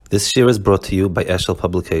This year is brought to you by Eshel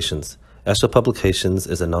Publications. Eshel Publications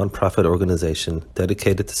is a non-profit organization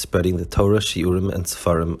dedicated to spreading the Torah, Shiurim, and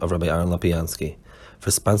Sefarim of Rabbi Aaron Lopiansky. For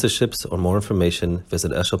sponsorships or more information,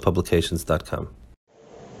 visit eshelpublications.com.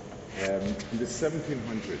 In the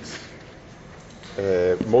 1700s,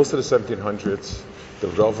 most of the 1700s, the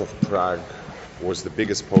Rav of Prague was the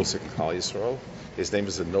biggest posek in Klal Yisrael. His name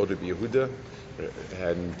is the Noda Yehuda,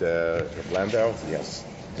 and Landau. He has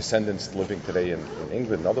descendants living today in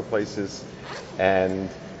England and other places, and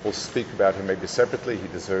we'll speak about him maybe separately. He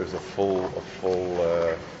deserves a full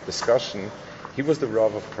discussion. He was the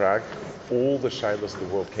Rav of Prague. All the shilas of the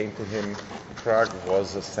world came to him. Prague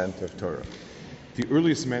was a center of Torah. The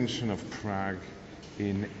earliest mention of Prague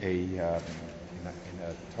in a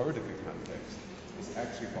Torah context is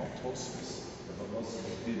actually called Tosfos.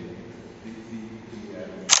 The Yiddish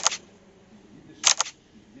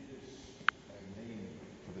name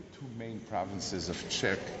for the two main provinces of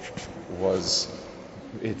Czech was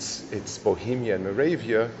it's Bohemia and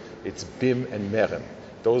Moravia. It's Bim and Meren.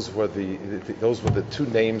 Those were the two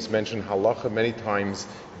names mentioned halacha many times.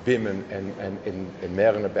 Bim and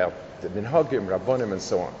Meren about the Minhagim, Rabbonim, and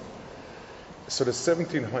so on. So the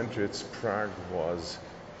 1700s, Prague was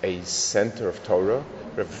a center of Torah.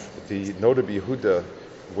 The Noda Yehuda,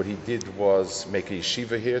 what he did was make a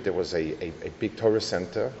yeshiva here. There was a big Torah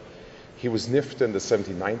center. He was nifta in the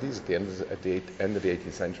 1790s, at the end of the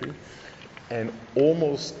 18th century, and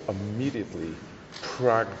almost immediately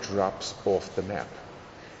Prague drops off the map,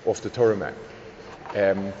 off the Torah map.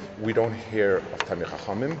 We don't hear of Talmidei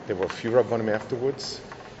Chachamim. There were a few Rabbanim afterwards.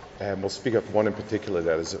 We'll speak of one in particular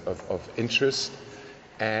that is of interest.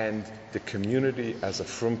 And the community, as a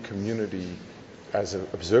frum community, as an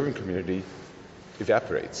observant community,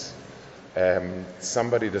 evaporates.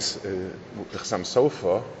 Somebody, Chassam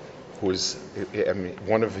Sofer, who is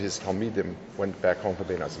one of his Talmidim, went back home for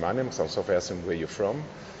Bein Hazmanim. Chassam Sofer asked him, "Where you from?"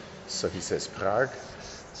 So he says, "Prague."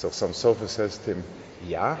 So Chassam Sofer says to him,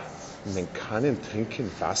 "Ja, man kann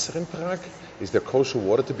trinken Wasser in Prague? Is there kosher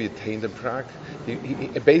water to be attained in Prague?"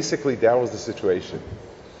 Basically, that was the situation.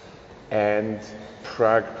 And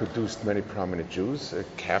Prague produced many prominent Jews,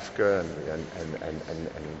 Kafka and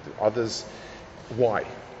others. Why?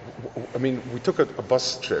 I mean, we took a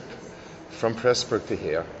bus trip from Pressburg to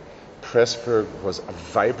here. Pressburg was a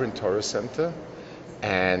vibrant Torah center,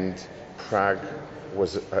 and Prague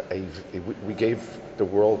was we gave the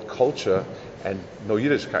world culture and no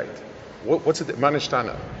Yiddishkeit. What's it?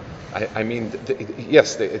 Manishtana. I mean,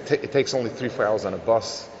 yes, it takes only 3-4 hours on a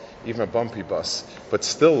bus, even a bumpy bus, but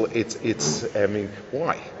still, it's. I mean,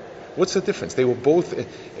 why? What's the difference? They were both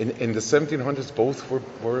in the 1700s. Both were.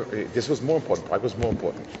 This was more important. Prague was more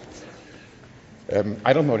important.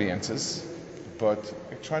 I don't know the answers, but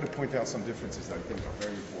I try to point out some differences that I think are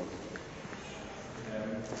very important.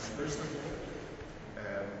 First of all,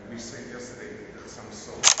 we said yesterday that some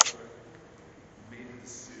soldiers made a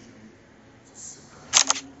decision to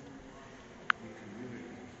seclude the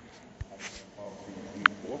community of the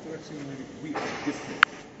Orthodox community. We are different,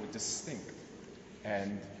 we're distinct.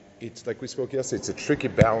 And it's like we spoke yesterday, it's a tricky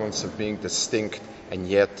balance of being distinct and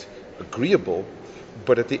yet agreeable.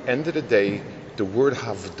 But at the end of the day, the word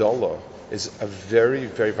Havdalah is a very,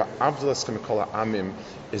 very, Amim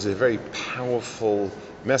is a very powerful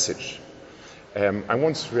message. I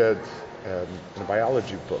once read in a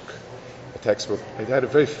biology book, a textbook. It had a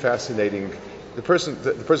very fascinating. The person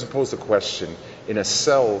posed a question. In a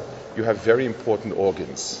cell, you have very important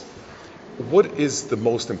organs. What is the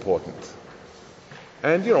most important?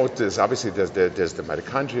 And there's the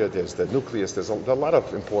mitochondria, there's the nucleus, there's a lot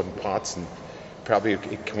of important parts, and probably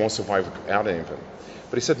it won't survive without any of them.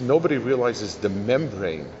 But he said nobody realizes the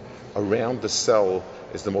membrane around the cell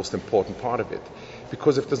is the most important part of it.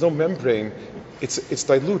 Because if there's no membrane, it's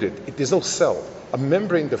diluted. There's no cell. A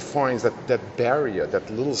membrane defines that barrier, that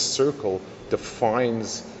little circle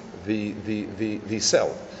defines the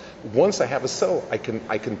cell. Once I have a cell, I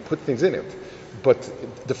can put things in it. But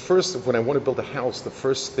when I want to build a house, the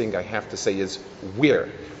first thing I have to say is where?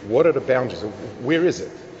 What are the boundaries? Where is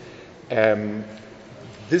it?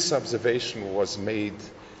 This observation was made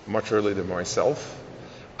much earlier than myself.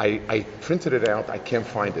 I printed it out. I can't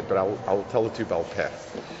find it, but I'll tell it to you about Peh.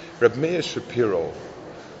 Reb Meir Shapiro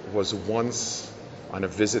was once on a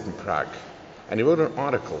visit in Prague, and he wrote an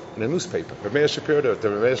article in a newspaper. Reb Meir Shapiro, the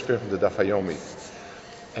Reb Meir Shapiro from the Daf Yomi,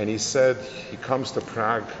 and he said he comes to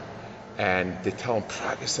Prague, and they tell him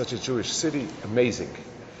Prague is such a Jewish city, amazing.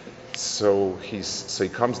 So he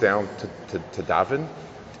comes down to daven.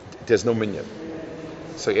 There's no minyan.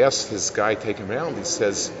 So he asks his guy, take him around. He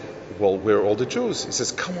says, "Well, where are all the Jews?" He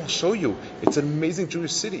says, "Come, I'll show you. It's an amazing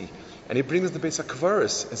Jewish city." And he brings the Beis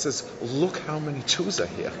HaKvaros and says, look how many Jews are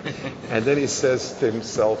here. And then he says to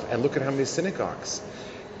himself, and look at how many synagogues.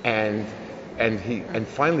 And he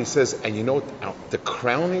finally says, and you know the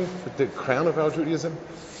crown of our Judaism?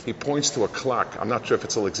 He points to a clock. I'm not sure if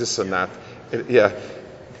it still exists or not.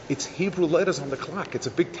 It's Hebrew letters on the clock. It's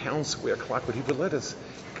a big town square clock with Hebrew letters.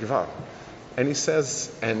 Givar. And he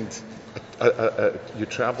says, and you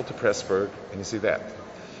travel to Pressburg and you see that.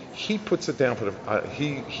 He puts it down,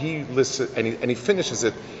 he lists it, and he finishes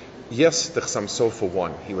it. Yes, the Chassam Sofer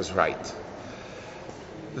won. He was right.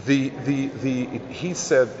 He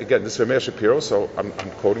said, again, this is Rameir Shapiro, so I'm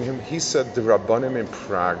quoting him. He said the Rabbanim in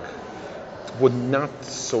Prague were not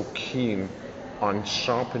so keen on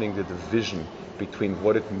sharpening the division between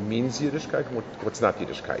what it means Yiddishkeit and what's not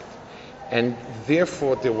Yiddishkeit. And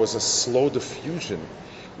therefore there was a slow diffusion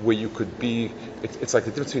where you could be, it's like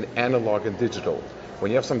the difference between analog and digital. When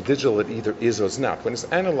you have some digital, it either is or is not. When it's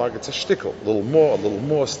analog, it's a shtickle, a little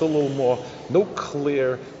more, still a little more, no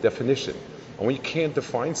clear definition. And when you can't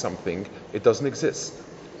define something, it doesn't exist.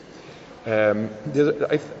 I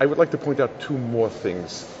would like to point out two more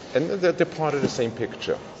things, and they're part of the same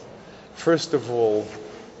picture. First of all,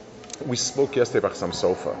 we spoke yesterday about Chassam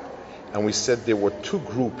Sofer, and we said there were two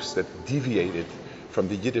groups that deviated from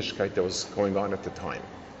the Yiddishkeit that was going on at the time.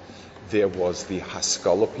 There was the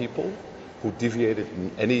Haskalah people, who deviated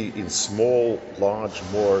in small, large,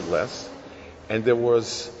 more or less, and there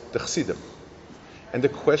was the Chassidim. And the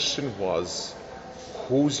question was,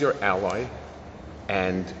 who's your ally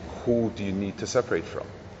and who do you need to separate from?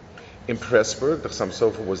 In Pressburg, the Chassam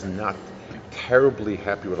Sofer was not terribly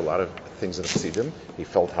happy with a lot of things in Chassidim. He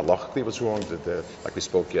felt halachically was wrong, like we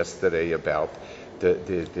spoke yesterday about the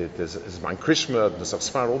Zman Krishma, the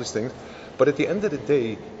Safsfar, all these things. But at the end of the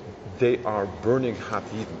day, they are burning hot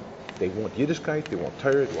Yidden. They want Yiddishkeit, they want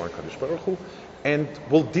Torah, they want Kadosh Baruch Hu, and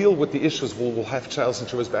we'll deal with the issues. We'll have trials and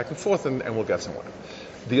shuvas back and forth, and we'll get somewhere.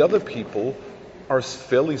 The other people are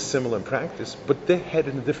fairly similar in practice, but they head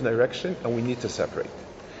in a different direction, and we need to separate.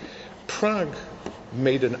 Prague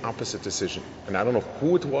made an opposite decision, and I don't know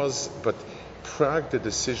who it was, but Prague, the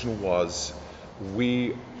decision was,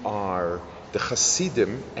 we are the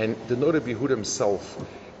Hasidim, and the Noda B'Yehuda himself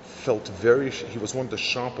felt he was one of the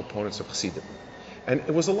sharp opponents of Hasidim. And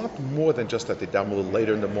it was a lot more than just that they daven a little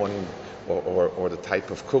later in the morning or the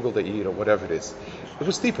type of kugel they eat or whatever it is. It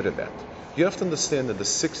was deeper than that. You have to understand that in the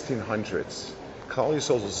 1600s, Klal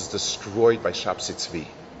Yisrael was destroyed by Shabtai Tzvi.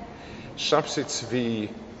 Shabtai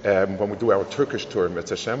Tzvi, when we do our Turkish tour,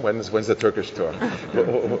 Mitzvah Hashem, when's the Turkish tour?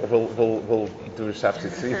 We'll do the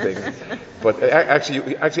Shabtai Tzvi thing. But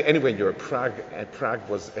actually, anyway, in Europe, Prague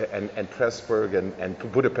was, and Pressburg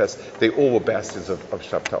and Budapest, they all were bastions of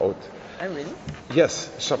Shabtaot. Oh, really?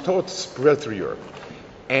 Yes, Shabtaot spread through Europe.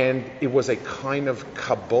 And it was a kind of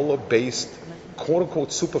Kabbalah-based,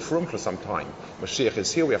 quote-unquote, super frum for some time. Mashiach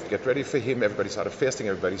is here, we have to get ready for him. Everybody started fasting,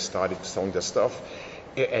 everybody started selling their stuff.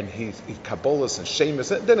 And he Kabbalahs and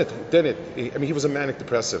Sheamus. And he was a manic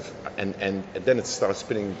depressive. And then it started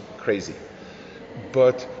spinning crazy.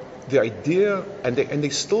 But the idea, and they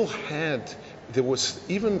still had, there was,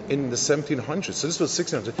 even in the 1700s, so this was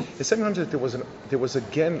 1600s, in 1700s there was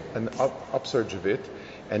again an upsurge of it,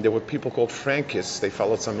 and there were people called Frankists, they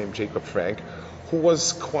followed someone named Jacob Frank, who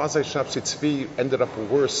was quasi-Shabtai Tzvi, ended up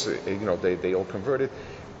worse, they all converted,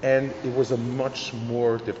 and it was a much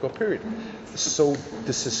more difficult period. So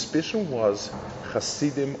the suspicion was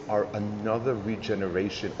Hasidim are another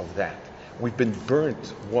regeneration of that. We've been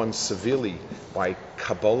burnt once severely by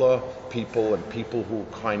Kabbalah people and people who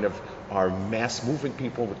kind of are mass movement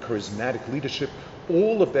people with charismatic leadership.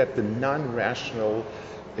 All of that, the non-rational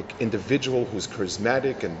individual who's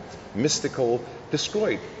charismatic and mystical,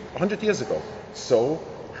 destroyed 100 years ago. So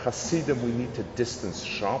Hasidim, we need to distance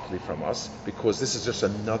sharply from us because this is just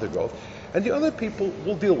another growth. And the other people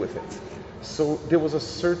will deal with it. So there was a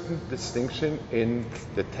certain distinction in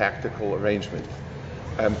the tactical arrangement.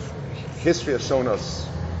 History has shown us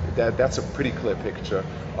that that's a pretty clear picture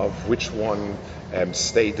of which one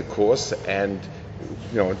stayed the course, and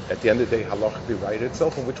at the end of the day, halachically righted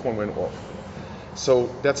itself, and which one went off.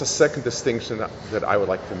 So that's a second distinction that I would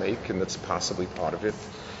like to make, and that's possibly part of it.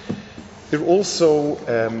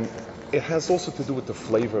 It has also to do with the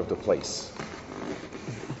flavor of the place.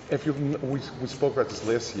 We spoke about this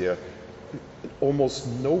last year. Almost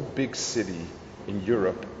no big city in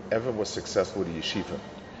Europe ever was successful with a yeshiva.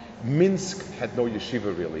 Minsk had no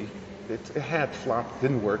yeshiva really. It had flopped,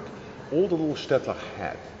 didn't work. All the little shtetl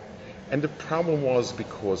had. And the problem was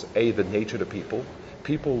because the nature of the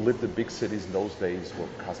people lived in big cities in those days were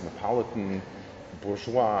cosmopolitan,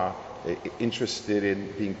 bourgeois, interested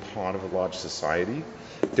in being part of a large society.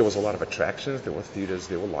 There was a lot of attractions. There were theaters,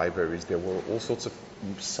 there were libraries, there were all sorts of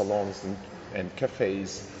salons and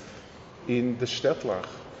cafes. In the Shtetlach,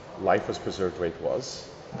 life was preserved the way it was,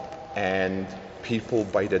 and people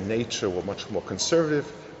by their nature were much more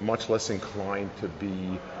conservative, much less inclined to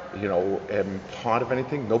be, part of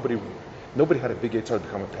anything. Nobody had a big itch to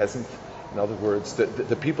become a peasant. In other words,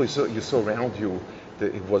 the people you saw around you,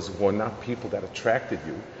 were not people that attracted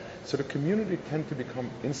you. So the community tended to become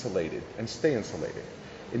insulated and stay insulated.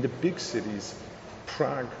 In the big cities,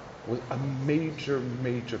 Prague was a major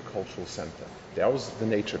cultural center. That was the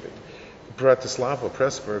nature of it. Bratislava,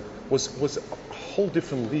 Pressburg, was a whole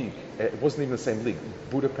different league. It wasn't even the same league.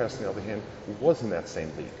 Budapest, on the other hand, was in that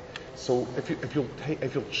same league. So if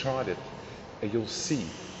you'll chart it, you'll see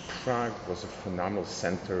Prague was a phenomenal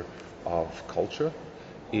center of culture.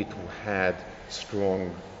 It had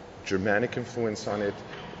strong Germanic influence on it.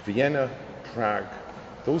 Vienna, Prague,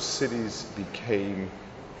 those cities became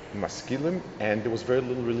maskilim, and there was very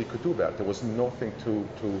little really could do about it. There was nothing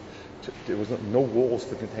there was no walls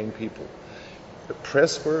to contain people.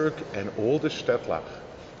 Pressburg and all the Shtetlach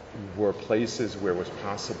were places where it was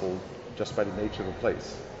possible just by the nature of the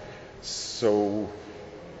place. So,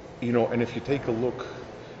 and if you take a look,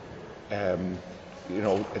 and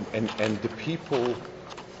the people,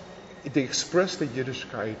 they expressed the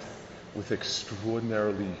Yiddishkeit with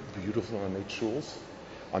extraordinarily beautiful and ornate shuls.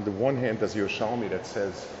 On the one hand, there's Yerushalmi that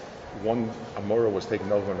says one Amora was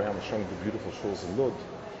taken over around and showing the beautiful shuls in Lud,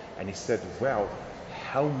 and he said, wow,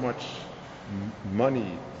 how much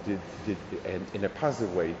money did and in a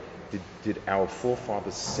positive way, did our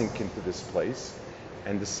forefathers sink into this place?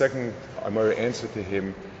 And the second Amora answered to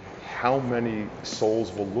him, how many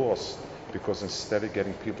souls were lost because instead of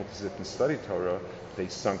getting people to sit and study Torah, they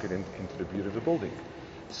sunk it into the beauty of the building.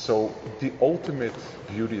 So the ultimate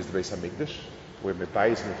beauty is the Beis HaMikdash, where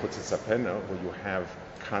Mebayis Mechutzes HaPena, where you have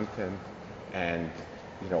content and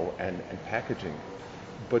packaging.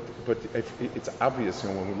 But it's obvious,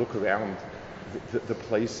 when we look around the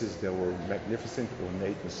places that were magnificent,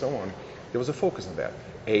 ornate, and so on, there was a focus on that.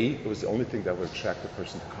 It was the only thing that would attract a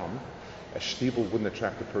person to come. A shtibel wouldn't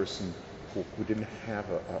attract a person who didn't have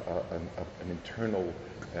an internal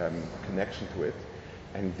connection to it.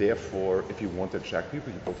 And therefore, if you want to attract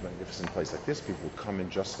people, you built a magnificent place like this. People would come in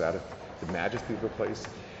just out of the majesty of the place.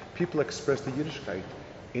 People express the Yiddishkeit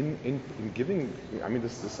in giving. I mean,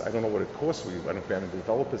 this I don't know what it costs. I don't have any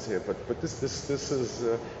developers here, but this is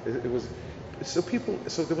it was. So people,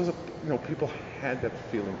 there was people had that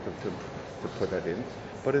feeling to put that in.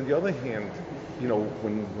 But on the other hand,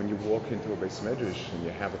 when you walk into a Beis Medrash and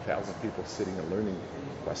you have 1,000 people sitting and learning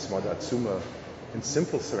Basmada Atzuma in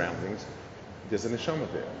simple surroundings, there's a neshama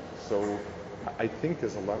there. So I think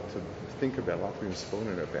there's a lot to think about, a lot to be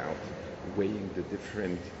spoken about, weighing the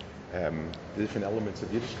different elements of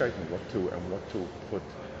Yiddishkeit and what to put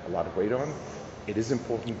a lot of weight on. It is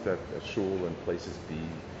important that a shul and places be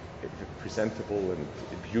presentable, and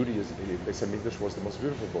beauty is. Beis HaMikdash was the most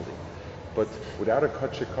beautiful building, but without a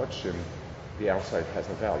Kodesh Kodeshim, the outside has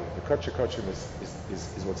no value. The Kodesh Kodeshim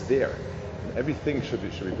is what's there, and everything should be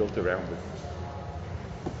built around it.